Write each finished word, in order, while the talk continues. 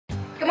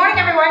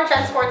everyone,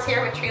 Jen Sports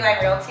here with Treeline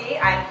Realty.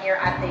 I'm here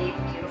at the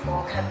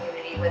beautiful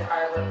community with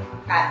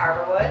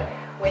Arborwood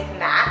with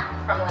Matt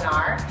from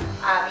Lennar.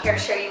 I'm here to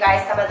show you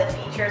guys some of the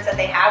features that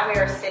they have.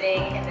 We are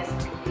sitting in this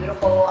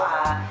beautiful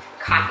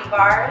coffee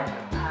bar.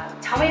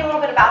 Tell me a little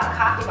bit about the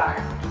coffee bar.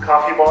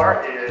 Coffee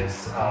bar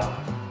is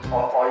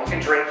all you can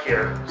drink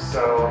here.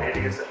 So it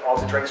is, all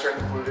the drinks are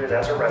included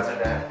as a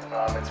resident.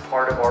 It's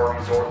part of our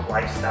resort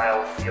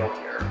lifestyle feel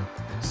here.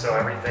 So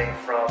everything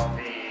from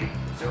the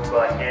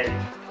Zumba HIIT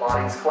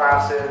Pilates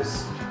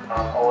classes,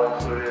 all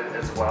included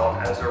as well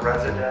as a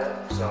resident.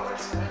 So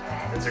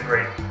it's a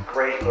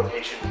great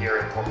location here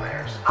in Fort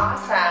Myers.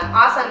 Awesome,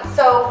 awesome.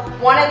 So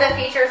one of the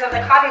features of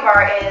the coffee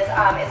bar is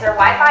there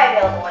Wi-Fi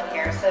available in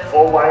here? So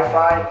full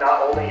Wi-Fi,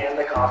 not only in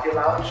the coffee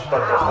lounge,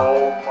 but the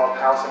whole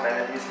clubhouse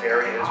amenities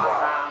area as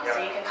well. Yep.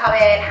 So you can come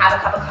in, have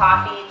a cup of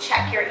coffee,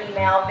 check your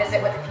email,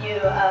 visit with a few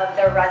of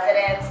the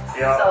residents.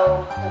 Yep.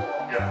 So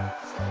cool. Yeah.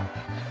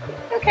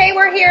 Okay,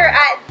 we're here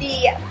at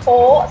the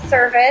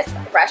full-service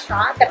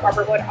restaurant that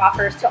Arborwood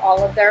offers to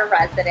all of their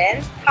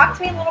residents. Talk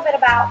to me a little bit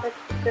about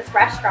this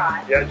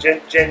restaurant. Yeah,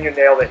 Jen, you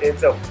nailed it.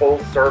 It's a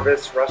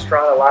full-service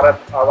restaurant. A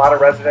lot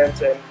of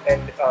residents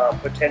and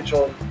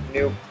potential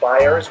new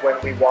buyers, when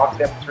we walk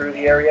them through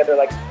the area, they're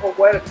like, "Oh,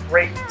 what a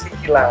great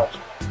tiki lounge!"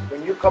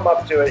 When you come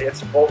up to it,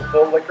 it's full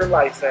liquor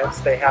license.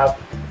 They have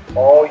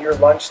all your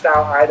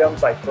lunch-style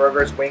items like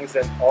burgers, wings,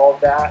 and all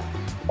that.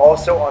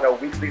 Also on a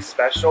weekly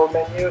special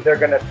menu, they're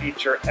going to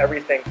feature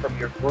everything from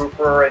your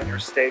grouper and your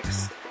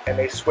steaks, and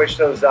they switch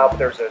those up.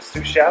 There's a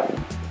sous chef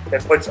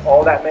that puts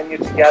all that menu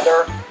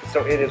together,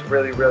 so it is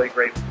really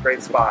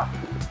great spot.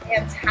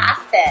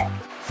 Fantastic.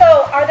 So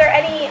are there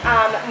any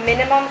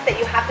minimums that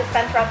you have to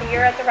spend throughout the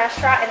year at the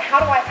restaurant, and how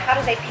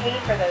do they pay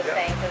for those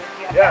things? And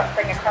do you have to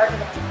bring a card to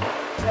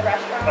the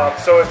restaurant?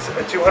 So it's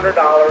a $200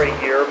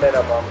 a year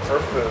minimum for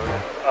food.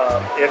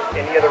 If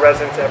any of the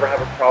residents ever have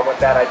a problem with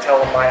that, I tell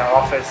them my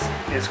office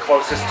is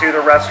closest to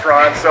the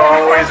restaurant, so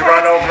I'll always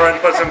run over and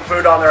put some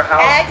food on their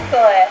house.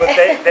 Excellent. But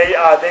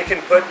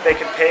they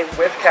can pay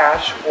with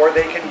cash, or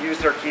they can use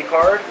their key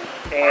card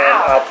and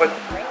put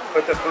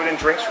the food and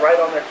drinks right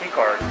on their key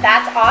card.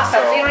 That's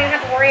awesome. So you don't even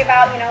have to worry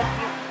about, you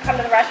come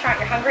to the restaurant,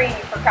 you're hungry, and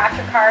you forgot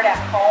your card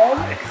at home.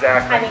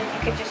 Exactly. I mean, you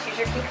could just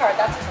use your key card.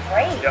 That's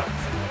great. Yep,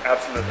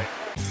 absolutely.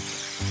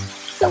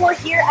 So we're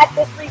here at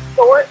this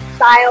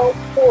resort-style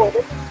pool.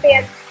 This is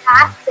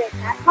fantastic.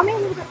 Now, tell me a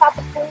little bit about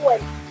the pool,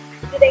 and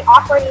do they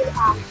offer any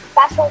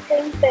special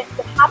things that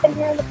happen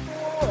here in the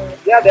pool? Or?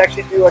 Yeah, they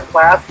actually do a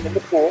class in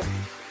the pool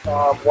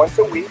once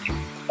a week.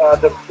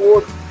 The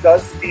pool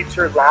does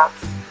feature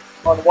laps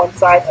on one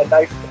side, a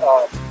nice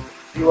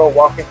zero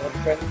walk-in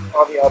entrance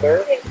on the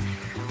other.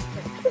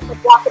 Just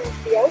like walking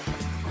into the ocean.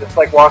 Just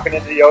like walking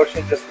into the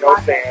ocean, just no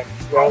sand.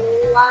 Yeah. I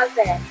love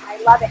it.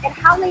 I love it. And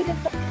how late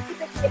is the pool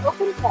typically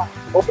open till?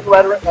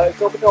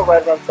 It's open till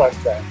right around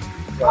sunset.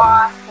 So.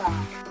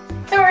 Awesome.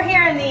 So we're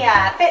here in the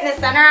fitness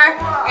center,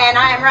 and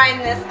I am riding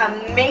this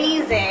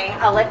amazing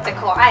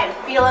elliptical. I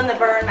am feeling the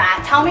burn,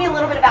 Matt. Tell me a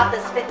little bit about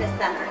this fitness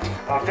center.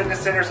 Fitness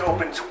center is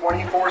open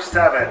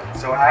 24/7,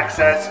 so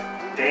access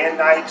day and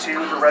night to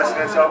the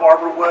residents of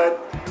Arborwood.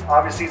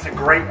 Obviously, it's a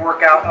great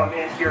workout. I'm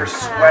in here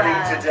sweating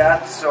to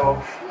death,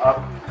 so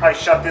probably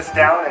shut this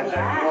down and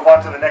move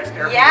on to the next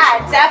air conditioning.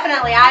 Yeah,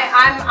 definitely.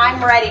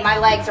 I'm ready. My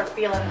legs are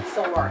feeling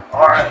sore.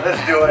 All right,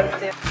 let's do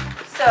it.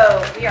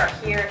 So we are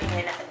here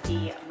in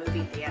the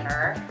movie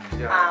theater.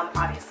 Yeah.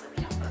 Obviously,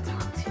 we don't want to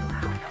talk too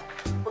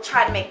loud. We'll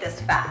try to make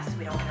this fast.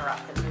 We don't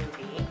interrupt the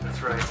movie.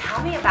 That's right.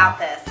 Tell me about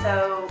this.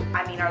 So,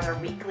 I mean, are there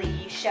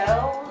weekly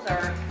shows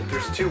or?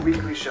 There's 2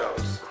 weekly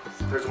shows.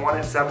 There's one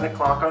at 7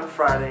 o'clock on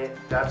Friday.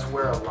 That's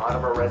where a lot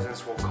of our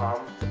residents will come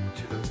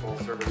to the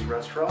full-service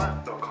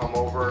restaurant. They'll come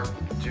over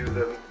to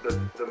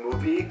the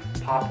movie.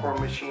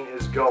 Popcorn machine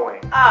is going.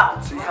 Oh.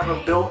 So you have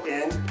a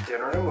built-in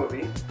dinner and a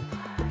movie.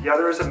 The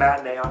other is a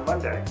matinee on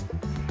Monday.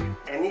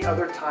 Any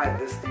other time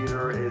this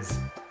theater is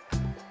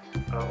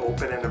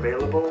open and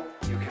available,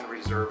 you can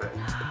reserve it.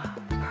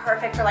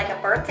 Perfect for like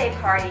a birthday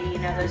party,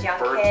 those young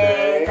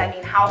kids. I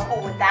mean, how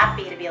cool would that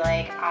be to be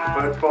like,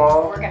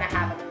 football. we're gonna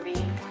have a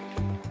movie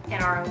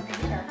in our own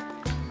theater.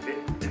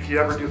 If you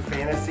ever do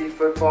fantasy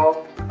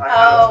football,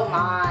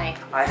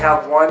 I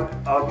have one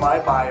of my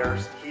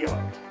buyers.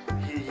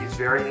 He's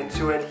very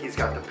into it. He's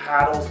got the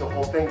paddles, the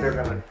whole thing. They're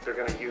gonna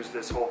use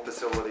this whole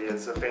facility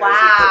as a fantasy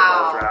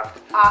football draft.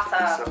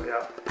 Awesome. So,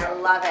 yeah. I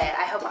love it.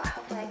 I hope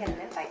I get an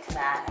invite to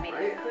that. I mean,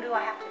 who do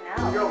I have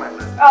to know? You're on my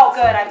list. Oh,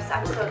 good. I'm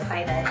so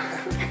excited.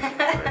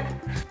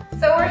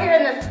 So we're here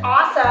in this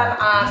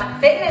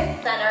awesome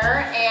fitness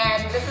center,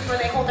 and this is where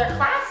they hold their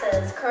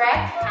classes,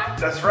 correct?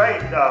 That's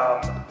right.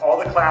 All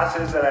the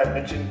classes that I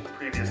mentioned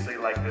previously,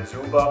 like the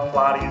Zumba,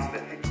 Pilates, the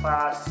HIIT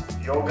class,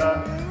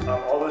 yoga,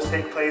 all those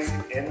take place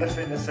in the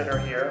fitness center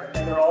here,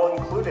 and they're all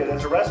included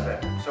as a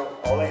resident. So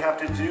all they have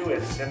to do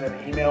is send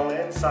an email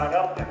in, sign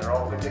up, and they're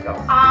all good to go.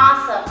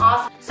 Awesome,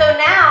 awesome. So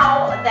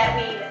now that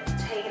we've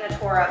taken taken a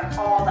tour of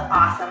all the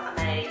awesome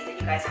amenities that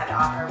you guys have to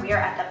offer. We are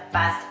at the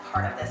best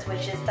part of this,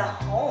 which is the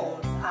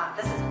homes.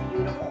 This is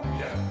beautiful.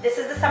 Yeah. This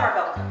is the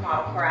Somerville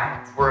model,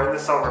 correct? We're in the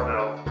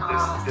Somerville.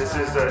 Awesome. This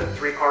is a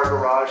 3-car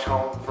garage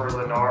home for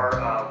Lennar.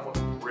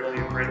 Really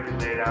incredibly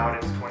laid out.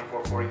 It's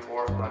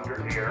 2444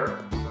 under air.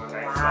 So a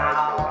nice size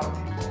for a lot of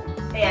people.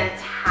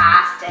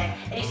 Fantastic.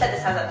 And you said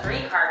this has a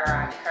 3-car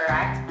garage,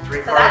 correct?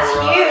 3-car so that's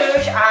garage.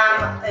 huge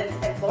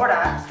in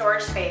Florida,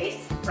 storage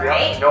space,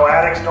 right? Yeah, no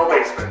attics, no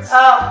basements.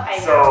 Oh, I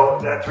know. So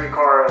that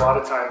 3-car a lot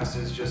of times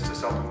is just a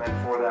supplement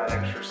for that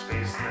extra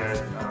space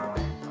that our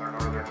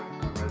northern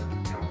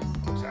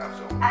folks have.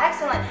 So.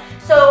 Excellent.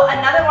 So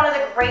another one of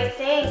the great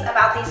things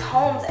about these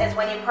homes is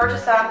when you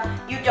purchase them,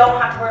 you don't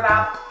have to worry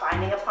about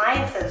finding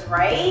appliances,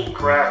 right?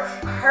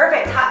 Correct.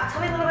 Perfect.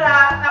 Tell me a little bit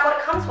about what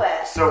it comes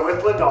with. So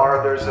with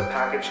Lennar, there's a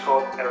package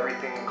called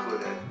Everything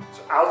Included.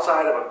 So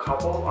outside of a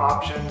couple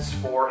options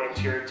for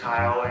interior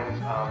tile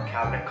and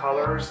cabinet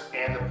colors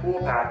and the pool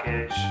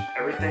package,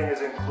 everything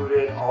is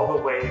included all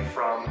the way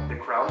from the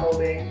crown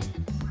molding,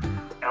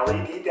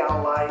 LED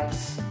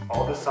downlights,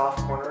 all the soft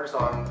corners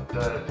on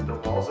the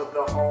walls of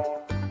the home,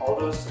 all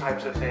those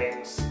types of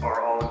things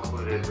are all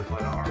included with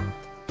Lennar.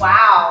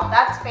 Wow,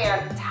 that's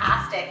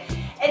fantastic.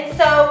 And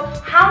so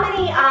how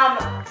many,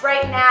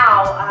 right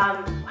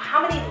now,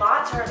 how many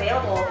lots are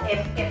available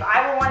if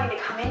I were wanting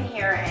to come in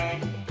here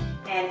and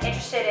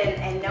interested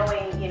in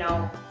knowing, you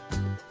know,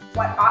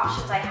 what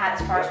options I had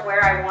as far as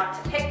where I want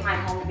to pick my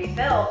home to be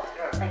built,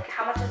 like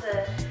how much is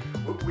it?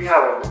 We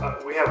have a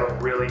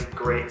really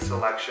great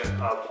selection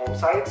of home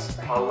sites.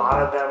 A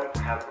lot of them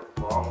have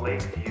long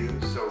lake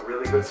views, so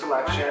really good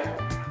selection.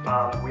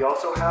 We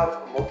also have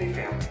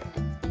multifamily.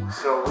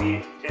 So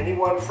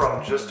anyone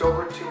from just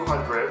over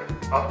 200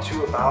 up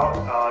to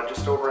about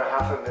just over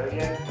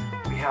 $500,000,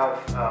 we have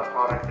a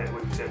product that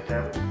would fit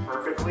them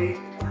perfectly.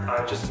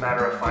 Just a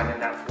matter of finding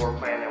that floor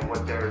plan and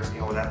what their,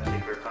 that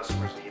particular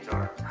customer's needs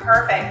are.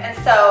 Perfect. And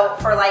so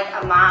for like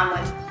a mom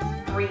with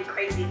 3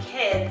 crazy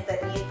kids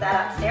that needs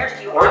that upstairs,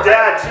 do you or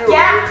dad too.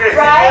 Yeah,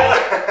 right?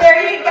 There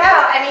you go.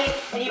 I mean,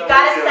 and you've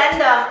got to send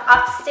them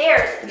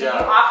upstairs. Do you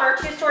offer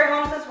 2-story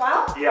homes as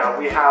well? Yeah,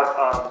 we have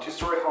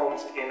 2-story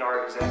homes in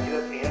our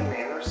Executive and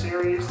Manor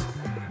series.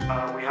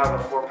 We have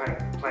a floor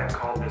plan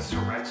called the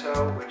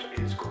Sorrento, which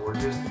is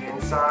gorgeous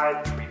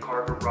inside,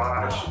 3-car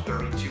garage,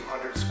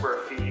 3,200 square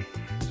feet.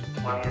 So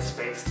plenty of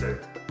space to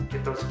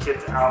get those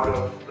kids out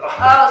of.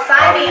 Oh,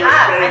 sign me up!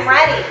 I'm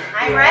ready.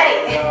 I'm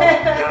ready.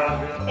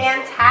 Yeah.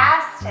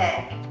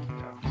 Fantastic.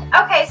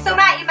 Okay, so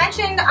Matt, you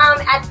mentioned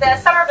at the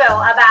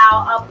Somerville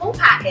about a pool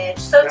package.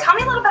 So tell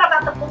me a little bit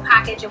about the pool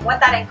package and what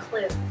that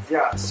includes.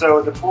 Yeah,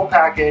 so the pool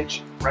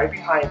package right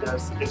behind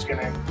us is going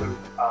to include,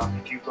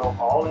 if you go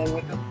all in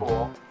with the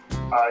pool,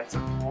 it's a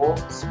pool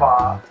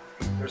spa.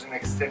 There's an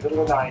extended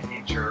lanai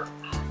feature.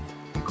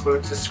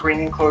 Includes a screen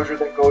enclosure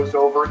that goes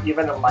over,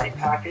 even a light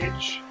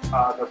package,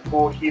 the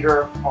pool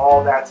heater,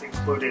 all that's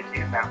included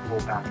in that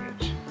pool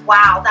package.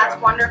 Wow, that's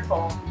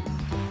wonderful.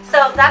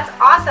 So that's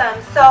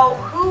awesome. So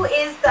who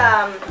is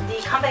the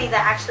company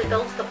that actually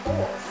builds the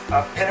pools?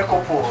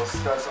 Pinnacle Pools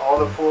does all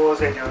the pools.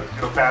 They do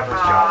a fabulous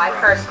job. I've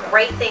heard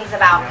great things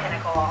about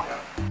Pinnacle. Yeah.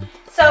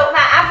 So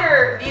Matt,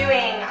 after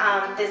viewing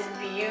this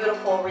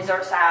beautiful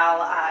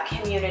resort-style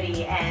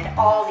community and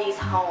all these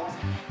homes,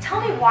 tell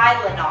me why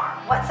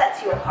Lennar? What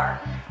sets you apart?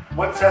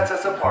 What sets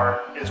us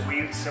apart is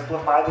we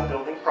simplify the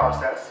building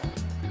process.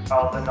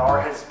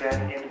 Lennar has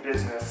been in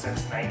business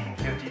since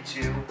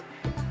 1952.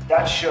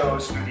 That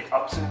shows through the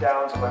ups and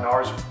downs.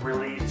 Lennar's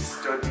really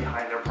stood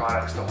behind their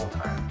products the whole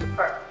time.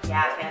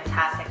 Yeah,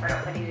 fantastic for a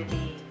company to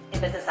be in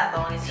business that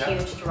long. It's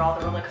huge through all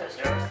the roller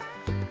coasters.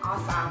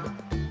 Awesome.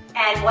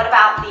 And what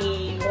about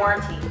the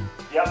warranty?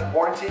 Yeah,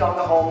 warranty on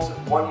the homes,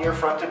 1 year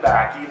front to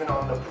back, even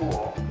on the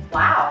pool.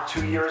 Wow.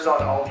 2 years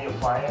on all the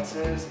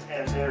appliances,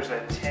 and there's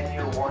a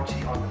 10-year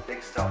warranty on the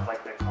big stuff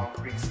like the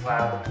concrete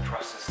slab and the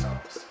truss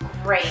systems.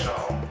 Great. So,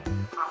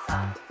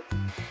 awesome.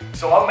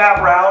 So I'm Matt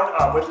Brown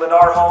with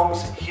Lennar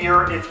Homes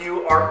here. If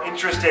you are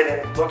interested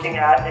in looking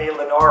at a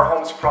Lennar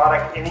Homes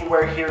product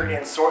anywhere here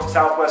in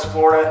Southwest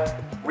Florida,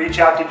 reach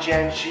out to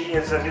Jen. She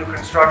is a new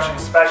construction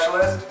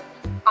specialist.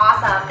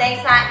 Awesome.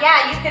 Thanks, Matt.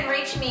 Yeah, you can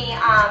reach me.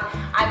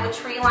 I'm with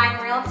Treeline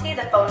Realty.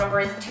 The phone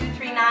number is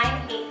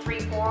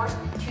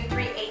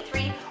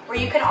 239-834-2383. Or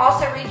you can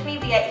also reach me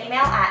via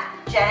email at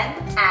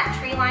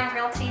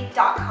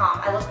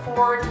jen@treelinerealty.com. I look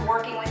forward to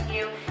working with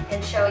you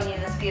and showing you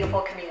this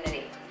beautiful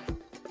community.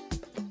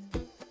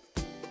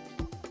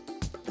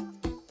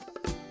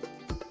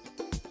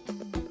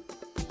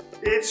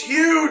 It's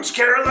huge,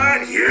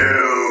 Caroline,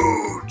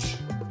 huge!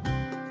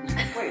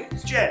 Wait,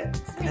 it's Jen.